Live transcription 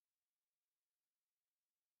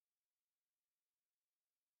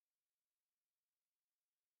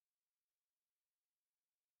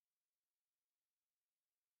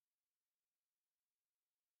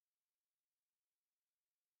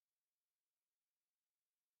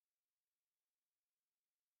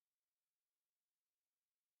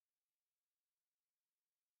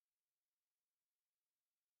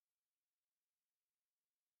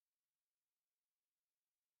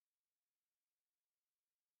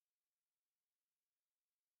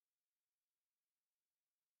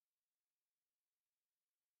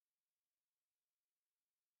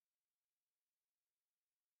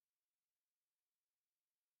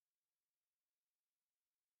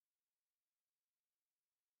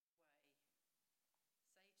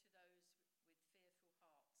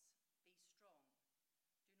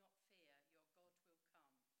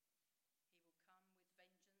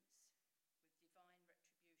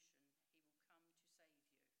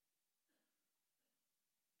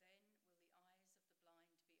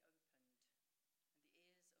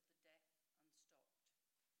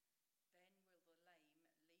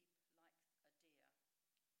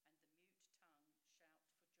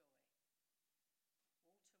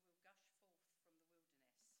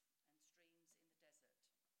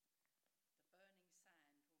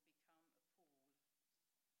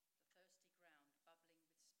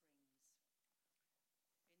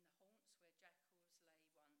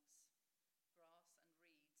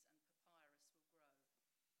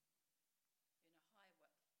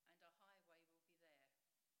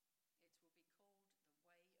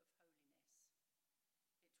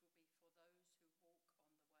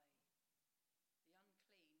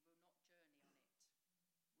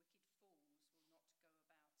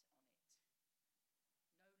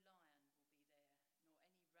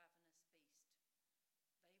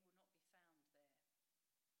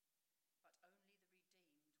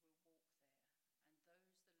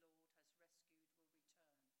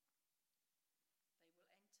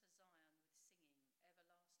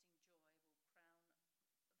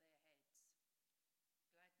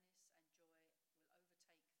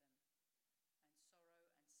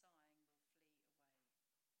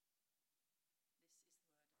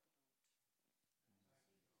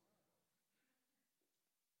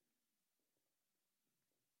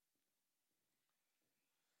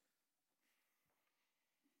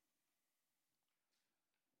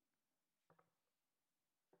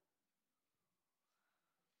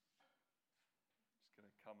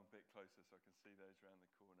come a bit closer so I can see those around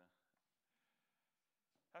the corner.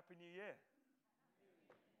 Happy New Year.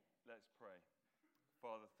 Let's pray.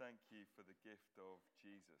 Father, thank you for the gift of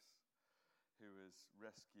Jesus, who has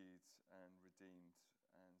rescued and redeemed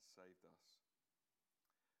and saved us.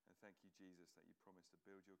 And thank you, Jesus, that you promised to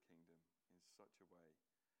build your kingdom in such a way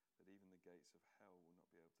that even the gates of hell will not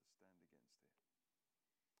be able to stand against it.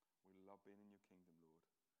 We love being in your kingdom, Lord.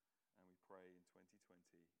 And we pray in 2020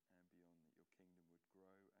 and beyond that your kingdom would grow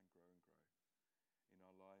and grow and grow in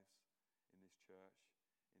our lives, in this church,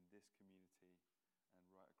 in this community, and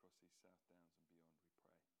right across these South Downs and beyond, we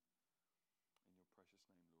pray. In your precious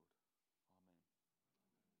name, Lord. Amen.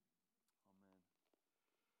 Amen.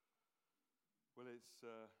 Well, it's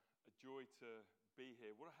a joy to be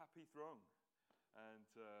here. What a happy throng. And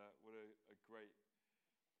what a great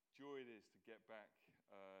joy it is to get back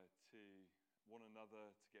to one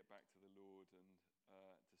another, to get back to the Lord, and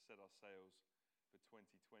to set our sails for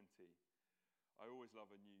 2020. I always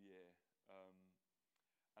love a new year, and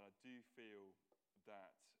I do feel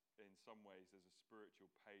that in some ways there's a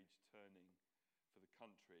spiritual page turning for the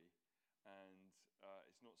country, and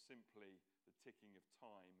it's not simply the ticking of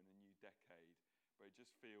time and a new decade, but it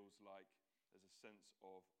just feels like there's a sense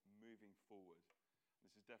of moving forward.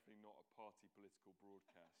 This is definitely not a party political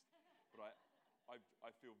broadcast, but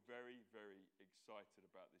I feel very, very excited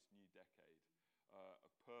about this new decade,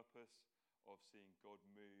 a purpose of seeing God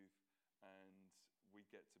move, and we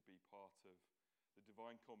get to be part of the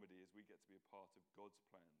divine comedy as we get to be a part of God's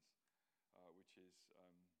plans, which is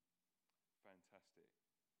fantastic.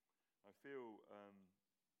 I feel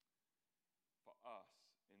for us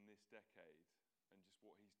in this decade and just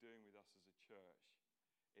what he's doing with us as a church,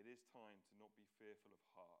 it is time to not be fearful of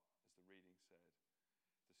heart, as the reading said,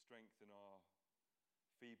 to strengthen our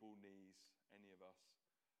feeble knees, any of us,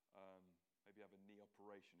 maybe have a knee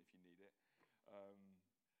operation if you need it, and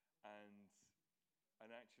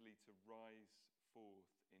actually to rise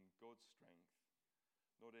forth in God's strength,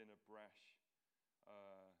 not in a brash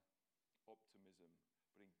optimism,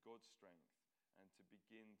 but in God's strength, and to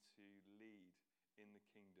begin to lead in the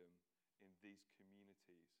kingdom in these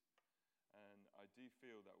communities. And I do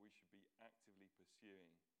feel that we should be actively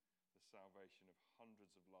pursuing the salvation of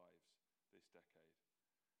hundreds of lives this decade.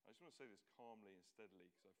 I just want to say this calmly and steadily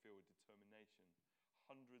because I feel a determination,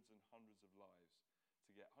 hundreds and hundreds of lives,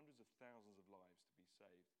 to get hundreds of thousands of lives to be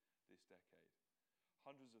saved this decade.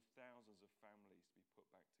 Hundreds of thousands of families to be put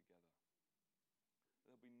back together.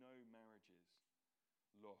 There'll be no marriages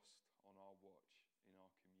lost on our watch in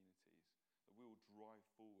our communities. That we will drive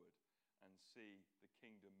forward and see the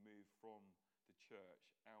kingdom move from the church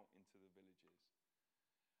out into the villages.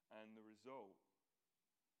 And the result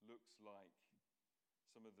looks like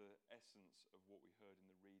some of the essence of what we heard in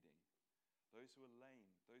the reading. Those who are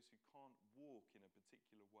lame, those who can't walk in a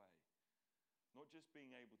particular way, not just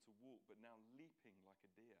being able to walk, but now leaping like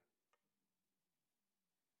a deer.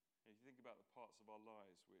 And if you think about the parts of our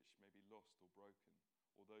lives which may be lost or broken,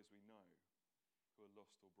 or those we know who are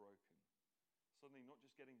lost or broken, suddenly not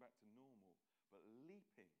just getting back to normal, but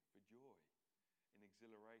leaping for joy in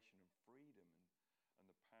exhilaration and freedom and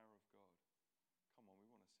the power of God. Come on,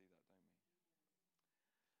 we want to see that, don't we?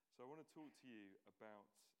 So I want to talk to you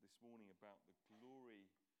this morning about the glory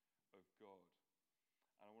of God.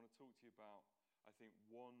 And I want to talk to you about, I think,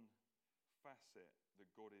 one facet that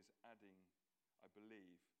God is adding, I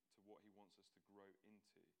believe, to what he wants us to grow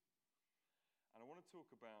into. And I want to talk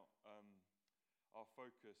about our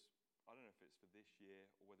focus. I don't know if it's for this year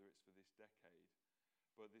or whether it's for this decade,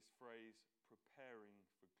 but this phrase, preparing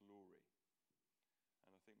for glory.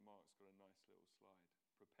 And I think Mark's got a nice little slide,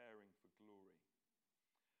 preparing for glory.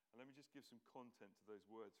 And let me just give some content to those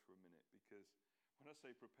words for a minute, because when I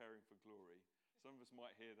say preparing for glory, some of us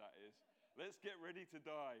might hear that is, let's get ready to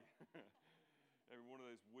die. One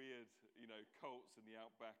of those weird, cults in the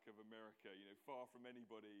outback of America, far from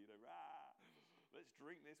anybody, let's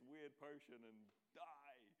drink this weird potion and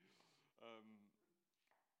die.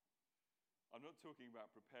 I'm not talking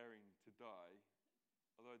about preparing to die,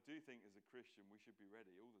 although I do think as a Christian we should be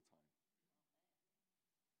ready all the time.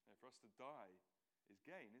 For us to die is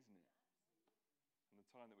gain, isn't it? And the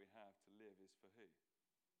time that we have to live is for who?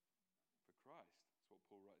 For Christ. That's what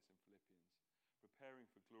Paul writes in Philippians. Preparing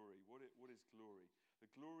for glory. What is glory?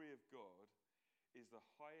 The glory of God is the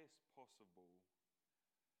highest possible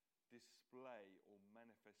display or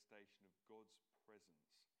manifestation of God's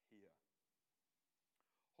presence here.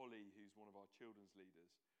 Holly, who's one of our children's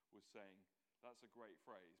leaders, was saying, that's a great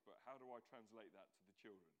phrase, but how do I translate that to the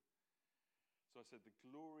children? So I said, the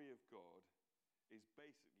glory of God is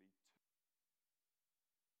basically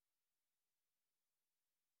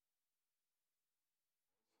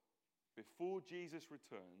before Jesus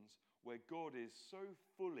returns, where God is so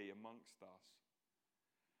fully amongst us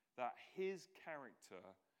that his character,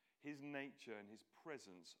 his nature, and his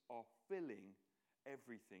presence are filling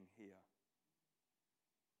everything here.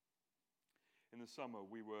 In the summer,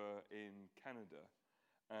 we were in Canada,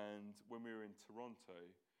 and when we were in Toronto,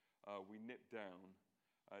 we nipped down,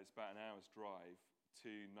 it's about an hour's drive,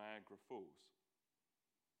 to Niagara Falls.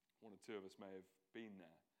 One or two of us may have been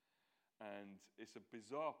there. And it's a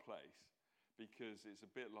bizarre place because it's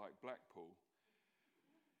a bit like Blackpool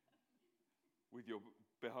with your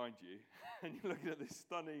behind you, and you're looking at this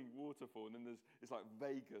stunning waterfall, and then it's like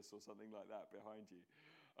Vegas or something like that behind you.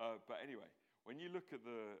 But anyway, when you look at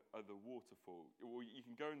the waterfall, well, you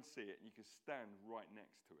can go and see it, and you can stand right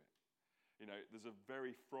next to it. You know, there's a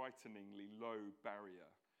very frighteningly low barrier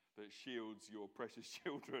that shields your precious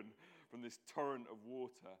children from this torrent of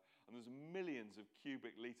water, and there's millions of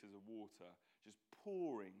cubic liters of water just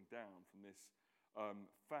pouring down from this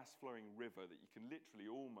fast-flowing river that you can literally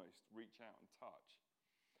almost reach out and touch.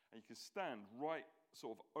 And you can stand right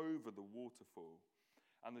sort of over the waterfall,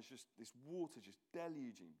 and there's just this water just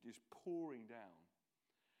deluging, just pouring down.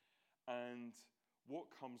 And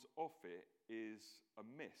what comes off it is a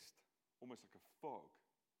mist, almost like a fog,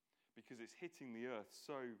 because it's hitting the earth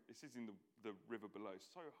it's hitting the river below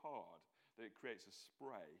so hard that it creates a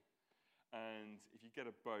spray. And if you get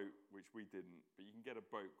a boat, which we didn't, but you can get a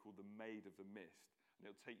boat called the Maid of the Mist, and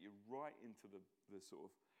it'll take you right into the sort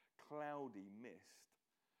of cloudy mist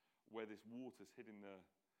where this water's hitting the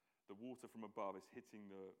water from above is hitting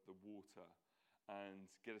the water, and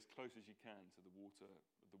get as close as you can to the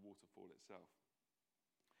waterfall itself.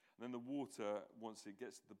 And then the water, once it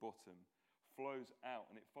gets to the bottom, flows out,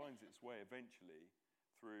 and it finds its way eventually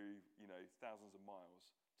through, thousands of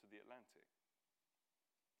miles to the Atlantic.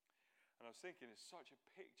 And I was thinking, it's such a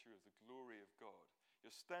picture of the glory of God.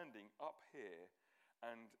 You're standing up here,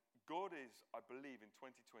 and God is, I believe, in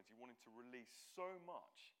 2020 wanting to release so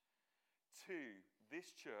much to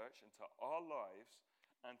this church and to our lives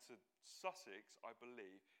and to Sussex, I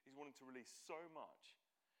believe. He's wanting to release so much.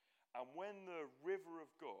 And when the river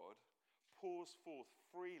of God pours forth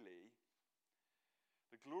freely,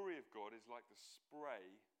 the glory of God is like the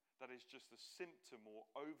spray that is just a symptom or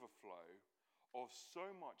overflow of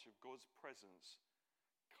so much of God's presence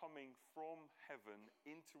coming from heaven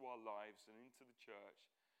into our lives and into the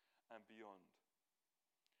church and beyond.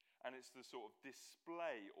 And it's the sort of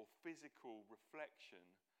display or physical reflection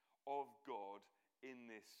of God in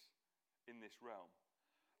this realm.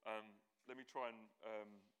 Let me try and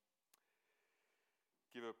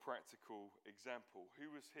give a practical example.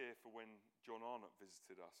 Who was here for when John Arnott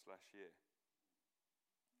visited us last year?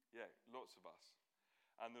 Yeah, lots of us.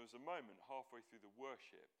 And there was a moment halfway through the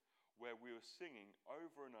worship where we were singing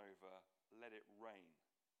over and over, "Let It Rain."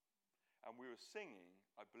 And we were singing,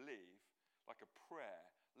 I believe, like a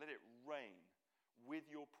prayer, "Let it rain with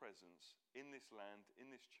your presence in this land,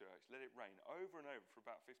 in this church. Let it rain," over and over for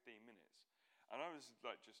about 15 minutes. And I was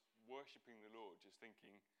like just worshipping the Lord, just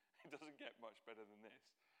thinking, it doesn't get much better than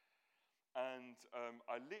this. And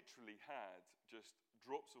I literally had just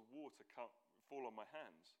drops of water fall on my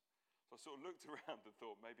hands. So I sort of looked around and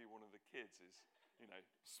thought maybe one of the kids is,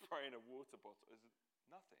 spraying a water bottle. It's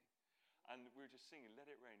nothing. And we were just singing, "Let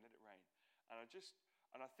it rain, let it rain."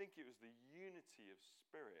 And I think it was the unity of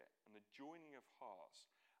spirit and the joining of hearts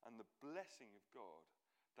and the blessing of God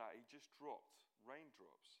that he just dropped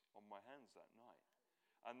raindrops on my hands that night.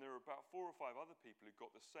 And there were about 4 or 5 other people who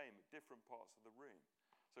got the same at different parts of the room.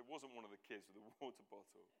 So it wasn't one of the kids with a water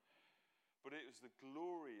bottle. But it was the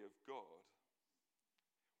glory of God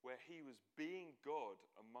where he was being God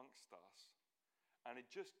amongst us. And it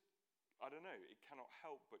just, I don't know, it cannot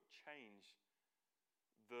help but change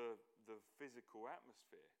the physical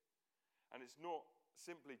atmosphere. And it's not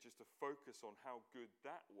simply just a focus on how good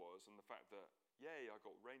that was and the fact that, yay, I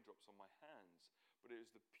got raindrops on my hands, but it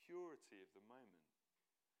was the purity of the moment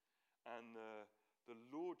and the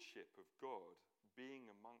lordship of God being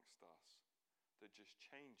amongst us that just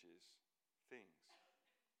changes things.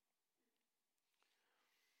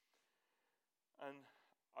 And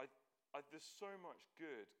there's so much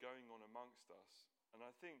good going on amongst us, and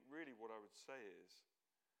I think really what I would say is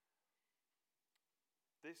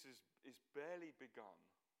this is barely begun,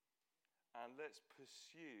 and let's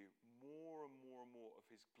pursue more and more and more of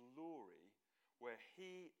his glory where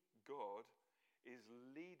he, God, is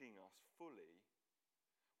leading us fully,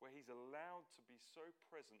 where he's allowed to be so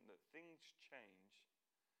present that things change,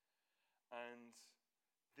 and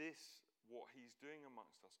this, what he's doing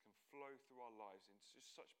amongst us, can flow through our lives in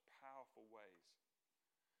just such powerful ways.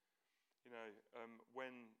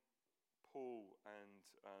 When Paul and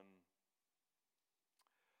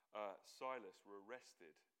Silas were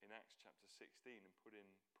arrested in Acts chapter 16 and put in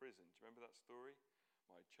prison. Do you remember that story?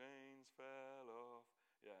 My chains fell off.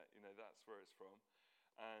 Yeah, that's where it's from.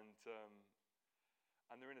 And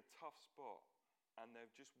they're in a tough spot, and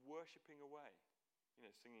they're just worshipping away,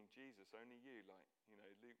 singing Jesus, only you, like,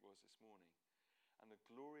 Luke was this morning. And the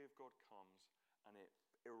glory of God comes, and it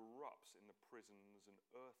erupts in the prison. There's an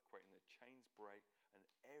earthquake, and the chains break, and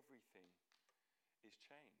everything is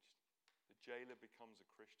changed. The jailer becomes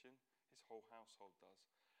a Christian. His whole household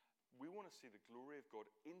does. We want to see the glory of God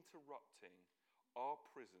interrupting our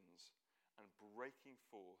prisons and breaking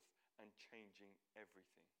forth and changing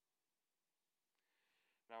everything.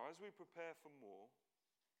 Now, as we prepare for more,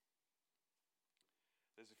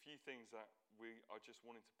 there's a few things that we are just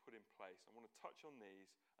wanting to put in place. I want to touch on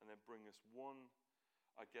these and then bring us one,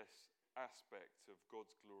 aspect of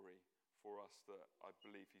God's glory for us that I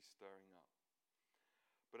believe he's stirring up.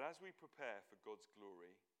 But as we prepare for God's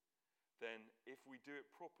glory, then if we do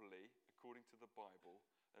it properly, according to the Bible,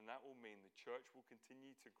 then that will mean the church will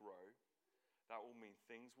continue to grow. That will mean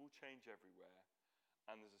things will change everywhere.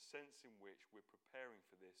 And there's a sense in which we're preparing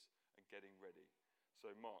for this and getting ready.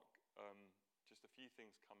 So Mark, just a few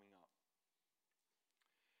things coming up.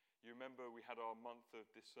 You remember we had our month of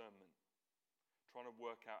discernment, trying to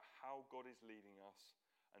work out how God is leading us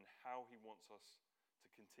and how he wants us to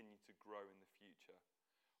continue to grow in the future.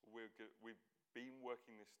 We've been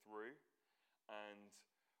working this through, and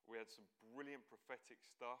we had some brilliant prophetic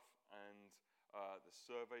stuff, and the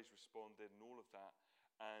surveys responded and all of that.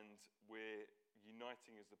 And we're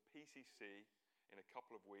uniting as the PCC in a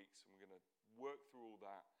couple of weeks, and we're going to work through all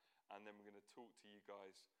that, and then we're going to talk to you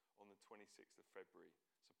guys on the 26th of February.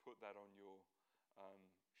 So put that on your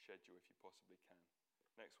schedule if you possibly can.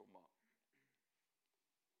 Next one, Mark.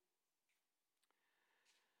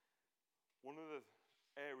 One of the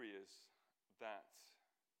areas that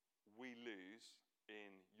we lose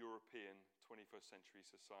in European 21st century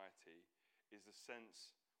society is the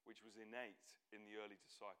sense which was innate in the early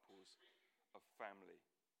disciples of family.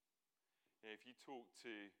 If you talk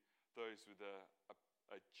to those with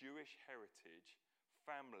a Jewish heritage,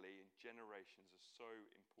 family and generations are so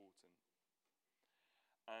important.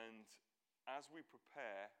 And as we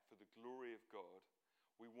prepare for the glory of God,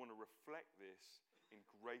 we want to reflect this in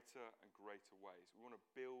greater and greater ways. We want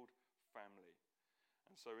to build family.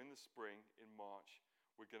 And so in the spring, in March,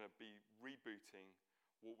 we're going to be rebooting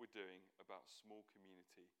what we're doing about small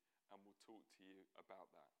community, and we'll talk to you about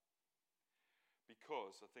that.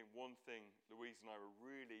 Because I think one thing Louise and I were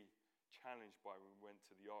really challenged by when we went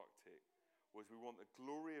to the Arctic was we want the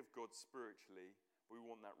glory of God spiritually, but we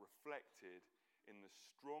want that reflected in the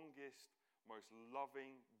strongest, most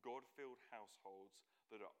loving, God-filled households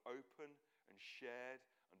that are open and shared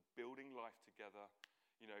and building life together,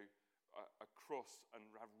 across, and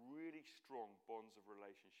have really strong bonds of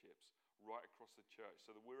relationships right across the church,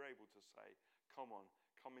 so that we're able to say, come on,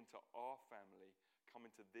 come into our family, come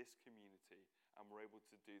into this community, and we're able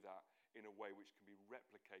to do that in a way which can be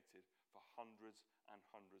replicated for hundreds and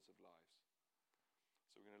hundreds of lives.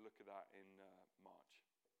 So we're going to look at that in March.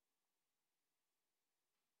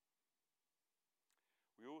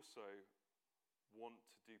 We also want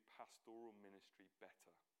to do pastoral ministry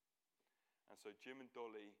better. And so Jim and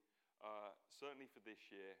Dolly, certainly for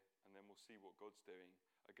this year, and then we'll see what God's doing,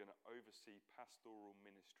 are going to oversee pastoral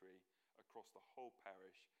ministry across the whole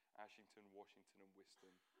parish, Ashington, Washington and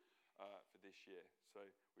Wiston, for this year. So,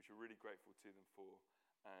 which we're really grateful to them for,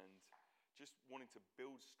 and just wanting to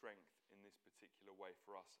build strength in this particular way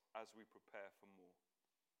for us as we prepare for more.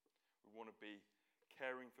 We want to be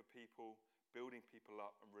caring for people, building people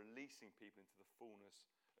up and releasing people into the fullness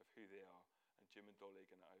of who they are. And Jim and Dolly are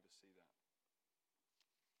going to oversee that.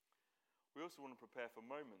 We also want to prepare for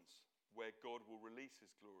moments where God will release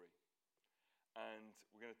his glory. And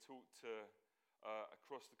we're going to talk to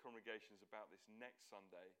across the congregations about this next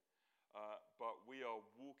Sunday. But we are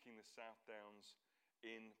walking the South Downs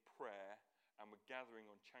in prayer, and we're gathering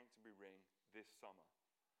on Chanctonbury Ring this summer.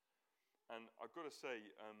 And I've got to say,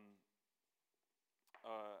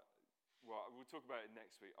 we'll talk about it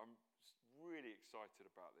next week. I'm really excited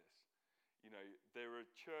about this. There are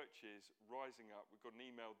churches rising up. We've got an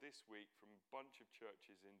email this week from a bunch of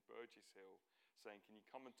churches in Burgess Hill saying, can you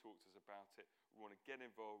come and talk to us about it? We want to get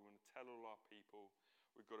involved. We want to tell all our people.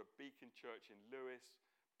 We've got a Beacon Church in Lewis,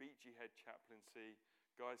 Beachy Head Chaplaincy,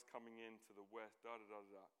 guys coming in to the west,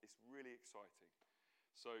 da-da-da-da. It's really exciting.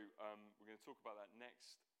 So we're going to talk about that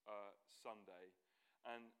next Sunday.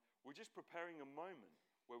 And we're just preparing a moment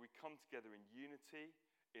where we come together in unity,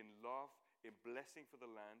 in love, in blessing for the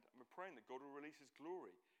land. And we're praying that God will release his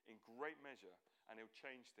glory in great measure, and he'll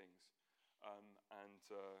change things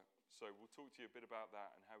So we'll talk to you a bit about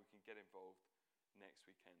that and how we can get involved next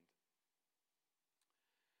weekend.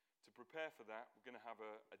 To prepare for that, we're going to have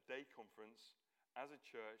a day conference as a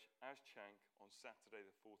church, as Chank, on Saturday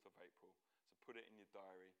the 4th of April. So put it in your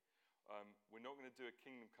diary. We're not going to do a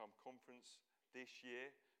Kingdom Come conference this year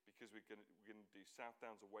because we're going to do South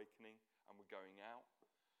Downs Awakening and we're going out.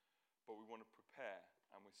 But we want to prepare,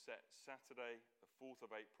 and we're set Saturday the 4th of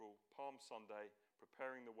April, Palm Sunday,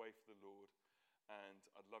 preparing the way for the Lord. And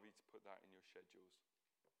I'd love you to put that in your schedules.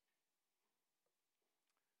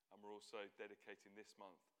 And we're also dedicating this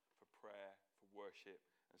month for prayer, for worship,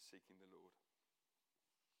 and seeking the Lord.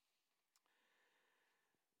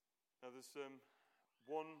 Now there's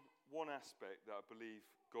one aspect that I believe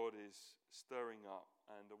God is stirring up,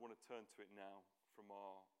 and I want to turn to it now from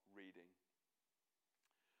our reading.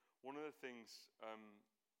 One of the things,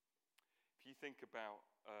 if you think about,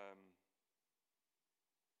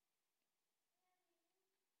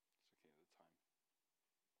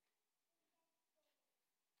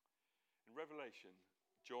 in Revelation,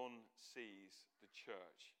 John sees the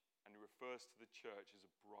church, and he refers to the church as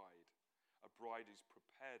a bride who's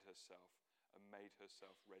prepared herself and made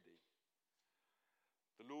herself ready.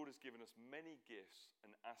 The Lord has given us many gifts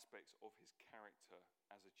and aspects of his character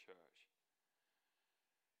as a church.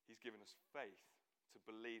 He's given us faith to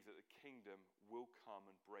believe that the kingdom will come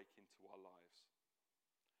and break into our lives.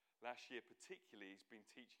 Last year particularly, he's been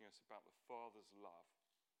teaching us about the Father's love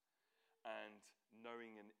and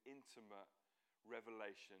knowing an intimate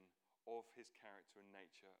revelation of his character and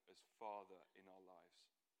nature as Father in our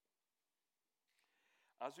lives.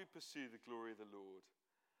 As we pursue the glory of the Lord,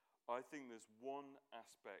 I think there's one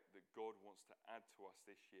aspect that God wants to add to us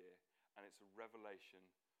this year, and it's a revelation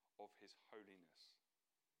of his holiness.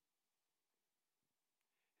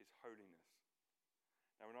 His holiness.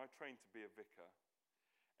 Now, when I trained to be a vicar,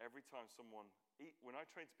 when I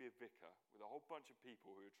trained to be a vicar with a whole bunch of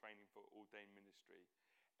people who were training for ordained ministry,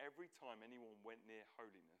 every time anyone went near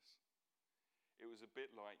holiness, it was a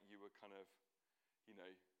bit like you were kind of,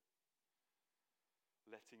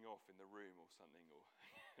 letting off in the room or something, or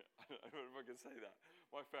I don't know if I can say that.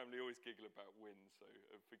 My family always giggle about wind, so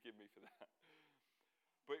forgive me for that.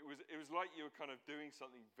 But it was like you were kind of doing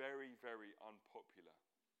something very, very unpopular.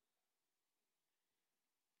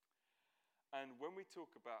 And when we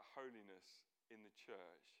talk about holiness in the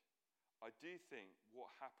church, I do think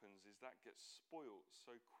what happens is that gets spoilt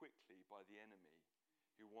so quickly by the enemy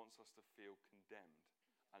who wants us to feel condemned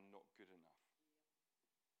and not good enough.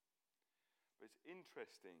 But it's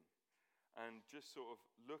interesting, and just sort of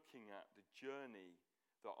looking at the journey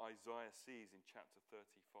that Isaiah sees in chapter 35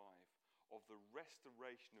 of the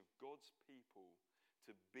restoration of God's people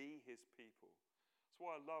to be his people. That's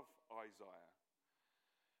why I love Isaiah.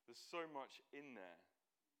 There's so much in there,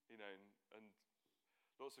 and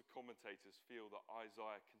lots of commentators feel that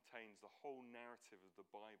Isaiah contains the whole narrative of the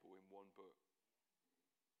Bible in one book.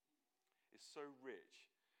 It's so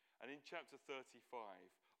rich. And in chapter 35,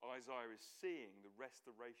 Isaiah is seeing the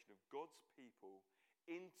restoration of God's people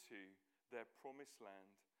into their promised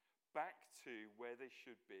land, back to where they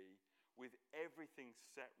should be, with everything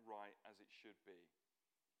set right as it should be.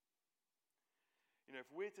 If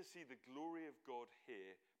we're to see the glory of God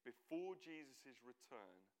here before Jesus'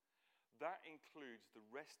 return, that includes the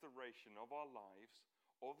restoration of our lives,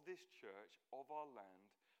 of this church, of our land,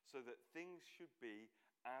 so that things should be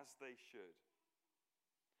as they should.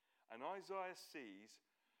 And Isaiah sees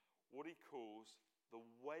what he calls the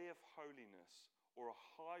way of holiness, or a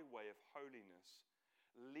highway of holiness,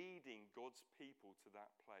 leading God's people to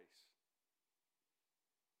that place.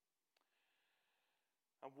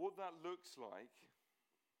 And what that looks like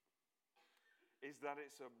is that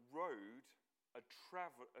it's a road, a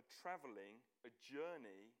traveling, a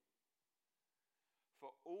journey for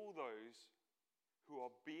all those who are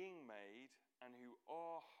being made and who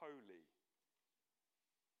are holy.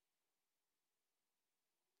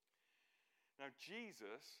 Now,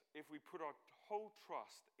 Jesus, if we put our whole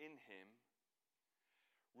trust in him,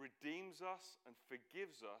 redeems us and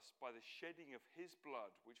forgives us by the shedding of his blood,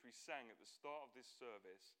 which we sang at the start of this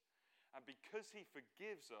service. And because he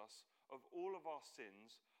forgives us of all of our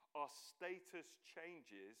sins, our status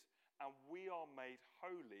changes and we are made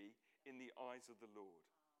holy in the eyes of the Lord.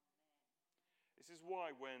 Amen. This is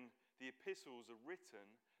why when the epistles are written,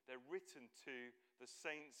 they're written to the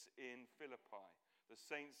saints in Philippi, the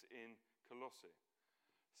saints in Colossae,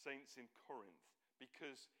 saints in Corinth,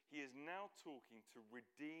 because he is now talking to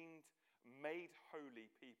redeemed, made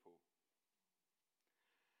holy people.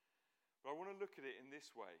 But I want to look at it in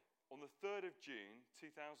this way. On the 3rd of June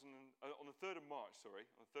 2002,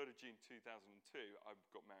 I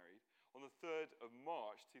got married. On the 3rd of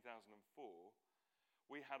March 2004,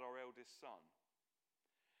 we had our eldest son.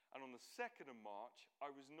 And on the 2nd of March,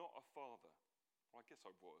 I was not a father. Well, I guess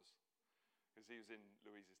I was, because he was in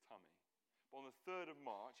Louise's tummy. But on the 3rd of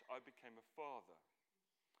March, I became a father.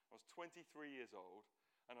 I was 23 years old,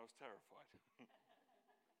 and I was terrified.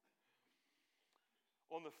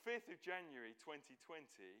 On the 5th of January 2020,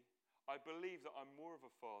 I believe that I'm more of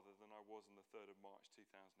a father than I was on the 3rd of March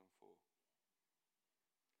 2004.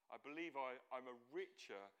 I believe I'm a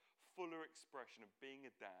richer, fuller expression of being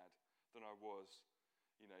a dad than I was,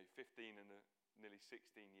 15 and nearly 16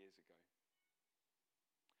 years ago.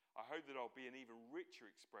 I hope that I'll be an even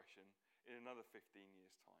richer expression in another 15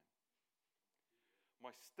 years' time.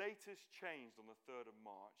 My status changed on the 3rd of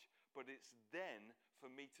March, but it's then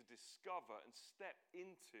for me to discover and step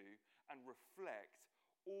into and reflect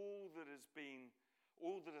all that has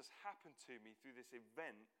happened to me through this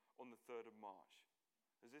event on the 3rd of March.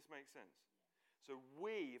 Does this make sense? So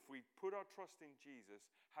we, if we put our trust in Jesus,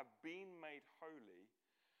 have been made holy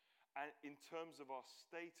and in terms of our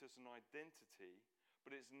status and identity,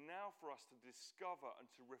 but it's now for us to discover and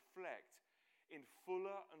to reflect in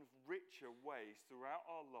fuller and richer ways throughout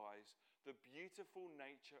our lives the beautiful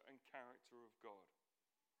nature and character of God.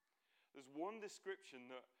 There's one description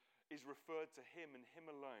that is referred to him and him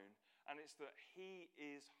alone, and it's that he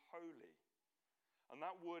is holy. And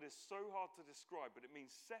that word is so hard to describe, but it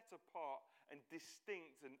means set apart and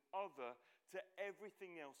distinct and other to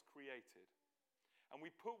everything else created. And we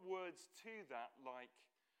put words to that like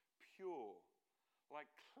pure, like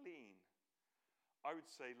clean. I would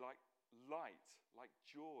say like light, like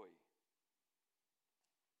joy.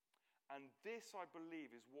 And this, I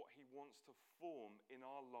believe, is what he wants to form in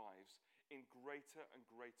our lives in greater and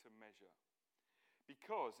greater measure.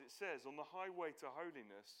 Because it says, on the highway to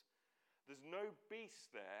holiness, there's no beasts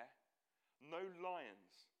there, no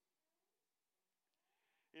lions.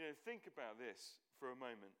 Think about this for a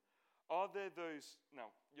moment. Are there those...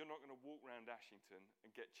 Now, you're not going to walk around Ashington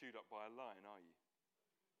and get chewed up by a lion, are you?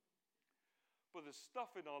 But there's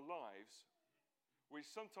stuff in our lives which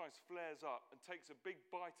sometimes flares up and takes a big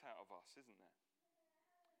bite out of us, isn't there?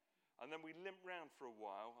 And then we limp round for a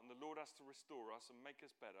while, and the Lord has to restore us and make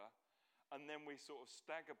us better, and then we sort of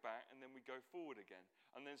stagger back, and then we go forward again.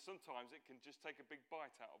 And then sometimes it can just take a big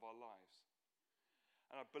bite out of our lives.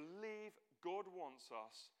 And I believe God wants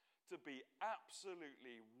us to be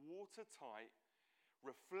absolutely watertight,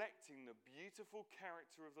 reflecting the beautiful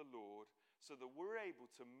character of the Lord, so that we're able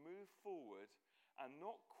to move forward and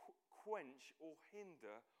not quench or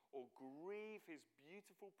hinder or grieve his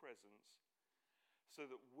beautiful presence, so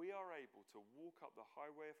that we are able to walk up the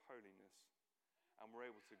highway of holiness and we're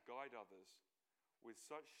able to guide others with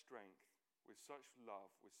such strength, with such love,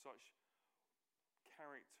 with such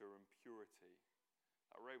character and purity,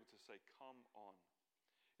 that we're able to say, come on.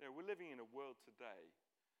 We're living in a world today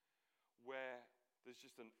where there's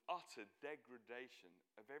just an utter degradation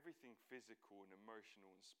of everything physical and emotional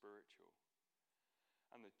and spiritual.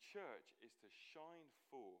 And the church is to shine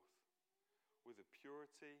forth with a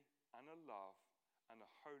purity and a love and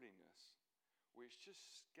a holiness which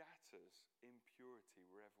just scatters impurity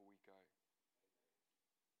wherever we go.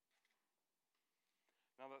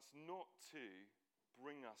 Now, that's not to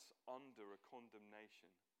bring us under a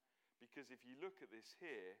condemnation, because if you look at this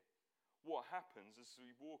here, what happens as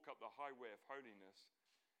we walk up the highway of holiness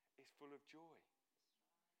is full of joy,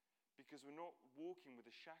 because we're not walking with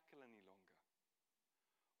a shackle any longer.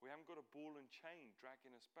 We haven't got a ball and chain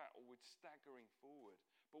dragging us back, or we're staggering forward,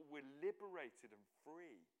 but we're liberated and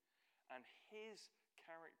free. And his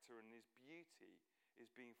character and his beauty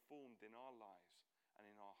is being formed in our lives and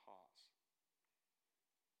in our hearts.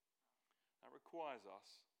 That requires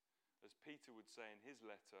us, as Peter would say in his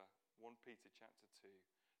letter, 1 Peter chapter 2,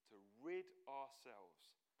 to rid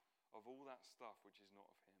ourselves of all that stuff which is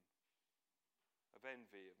not of him. Of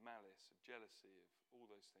envy, of malice, of jealousy, of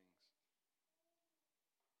all those things.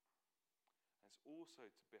 And it's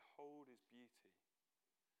also to behold his beauty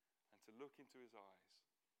and to look into his eyes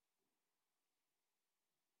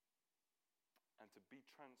and to be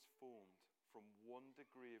transformed from one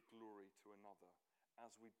degree of glory to another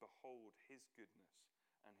as we behold his goodness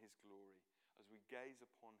and his glory, as we gaze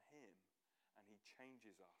upon him and he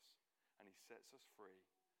changes us and he sets us free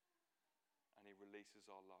and he releases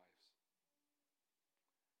our lives.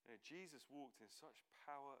 Jesus walked in such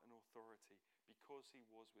power and authority because he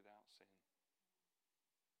was without sin.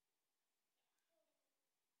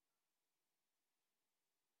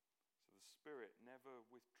 So the Spirit never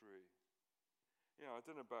withdrew. I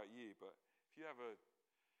don't know about you, but if you have an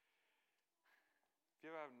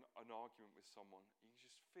argument with someone, you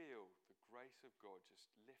just feel the grace of God just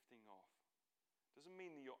lifting off. Doesn't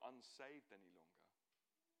mean that you're unsaved any longer.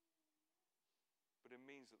 But it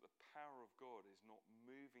means that the power of God is not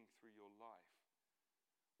moving through your life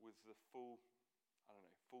with the full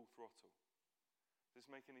throttle. Does this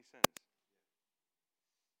make any sense?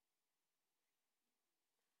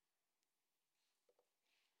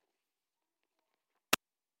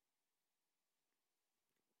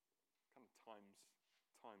 Kind of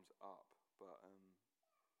time's up, but I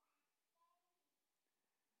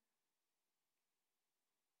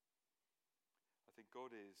think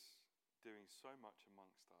God is doing so much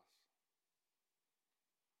amongst us,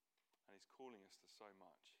 and He's calling us to so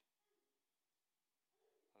much.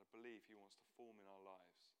 And I believe He wants to form in our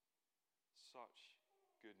lives such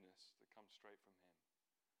goodness that comes straight from Him,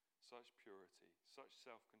 such purity, such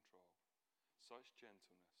self-control, such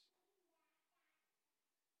gentleness,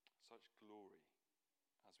 such glory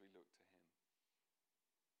as we look to Him.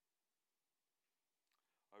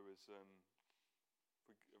 Have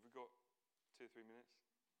we got 2 or 3 minutes?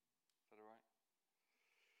 Is that all right?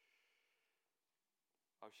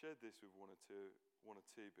 I've shared this with one or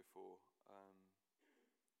two before.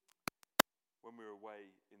 When we were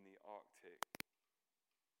away in the Arctic,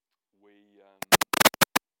 we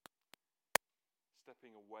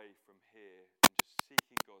stepping away from here and just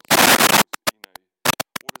seeking God's will.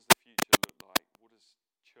 What does the future look like? What does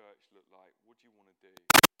church look like? What do you want to do?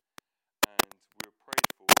 And we were prayed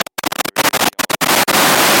for.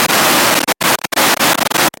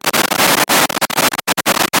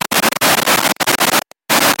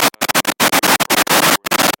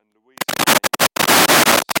 And Louise and I had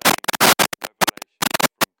the same revelation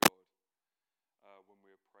from God when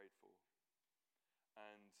we were prayed for.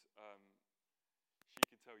 And she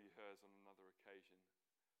could tell you hers on another occasion.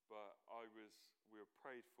 But we were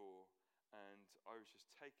prayed for, and I was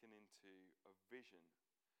just taken into a vision.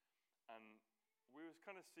 And we was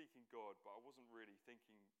kind of seeking God, but I wasn't really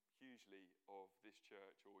thinking hugely of this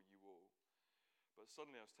church or you all. But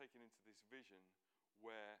suddenly I was taken into this vision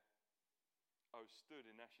where I was stood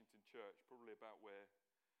in Ashington Church, probably about where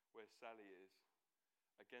Sally is,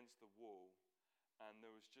 against the wall, and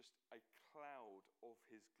there was just a cloud of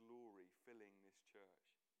His glory filling this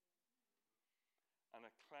church. And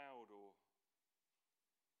a cloud, or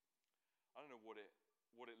I don't know what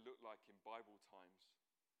it looked like in Bible times,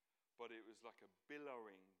 but it was like a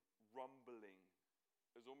billowing, rumbling.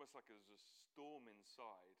 It was almost like there was a storm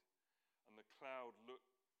inside, and the cloud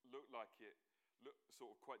looked like it looked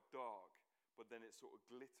sort of quite dark, but then it sort of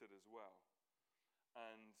glittered as well.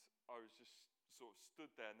 And I was just sort of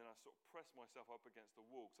stood there, and then I sort of pressed myself up against the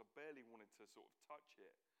wall because I barely wanted to sort of touch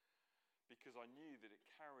it, because I knew that it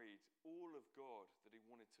carried all of God that He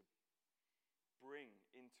wanted to bring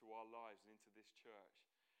into our lives and into this church.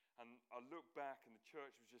 And I looked back, and the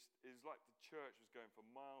church was it was like the church was going for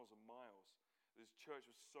miles and miles. This church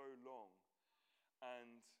was so long.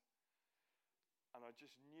 And I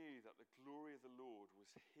just knew that the glory of the Lord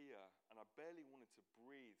was here, and I barely wanted to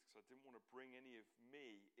breathe because I didn't want to bring any of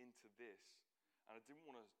me into this, and I didn't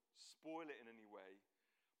want to spoil it in any way,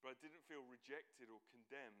 but I didn't feel rejected or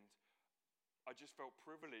condemned. I just felt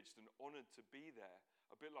privileged and honored to be there,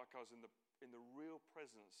 a bit like I was in the real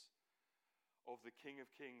presence of the King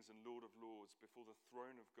of Kings and Lord of Lords before the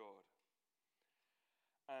throne of God.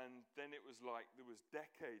 And then it was like there was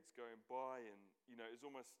decades going by, and it was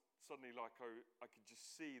almost suddenly like I could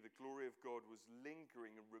just see the glory of God was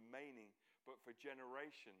lingering and remaining, but for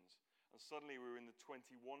generations. And suddenly we were in the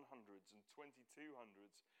 2100s and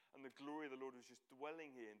 2200s, and the glory of the Lord was just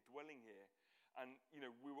dwelling here. And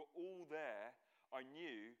we were all there, I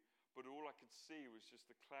knew, but all I could see was just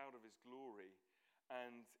the cloud of His glory,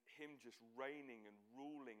 and Him just reigning and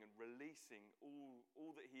ruling and releasing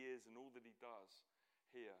all that He is and all that He does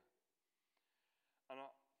here. And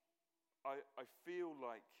I feel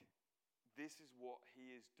like this is what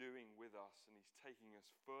He is doing with us, and He's taking us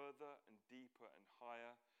further and deeper and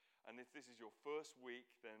higher. And if this is your first week,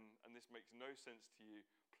 and this makes no sense to you,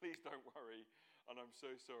 please don't worry, and I'm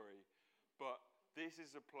so sorry. But this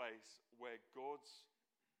is a place where God's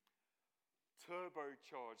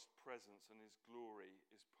turbocharged presence and His glory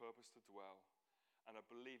is purpose to dwell. And I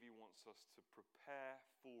believe He wants us to prepare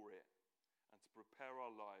for it and to prepare our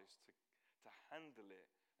lives to handle it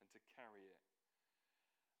and to carry it.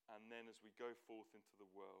 And then as we go forth into the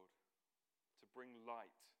world, to bring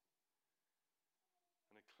light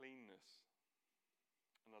and a cleanness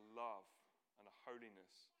and a love and a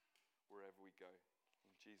holiness wherever we go.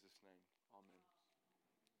 In Jesus' name, amen.